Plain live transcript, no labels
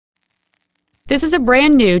This is a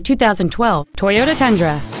brand new 2012 Toyota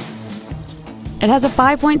Tundra. It has a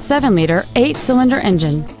 5.7-liter 8-cylinder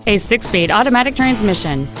engine, a 6-speed automatic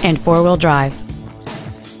transmission, and 4-wheel drive.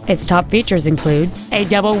 Its top features include a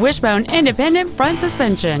double wishbone independent front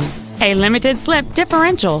suspension, a limited slip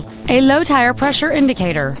differential, a low tire pressure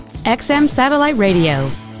indicator, XM satellite radio,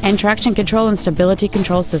 and traction control and stability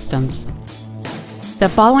control systems. The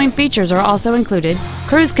following features are also included: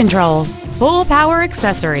 cruise control, full power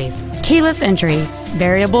accessories, keyless entry,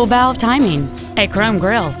 variable valve timing, a chrome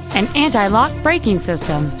grille, an anti-lock braking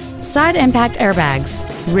system, side impact airbags,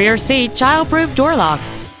 rear seat child-proof door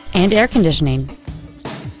locks, and air conditioning.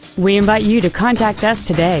 We invite you to contact us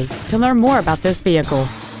today to learn more about this vehicle.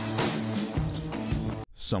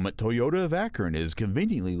 Summit Toyota of Akron is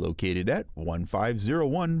conveniently located at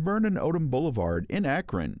 1501 Vernon Odom Boulevard in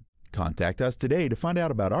Akron. Contact us today to find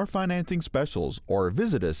out about our financing specials or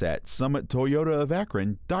visit us at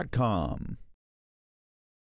summittoyotaofakron.com.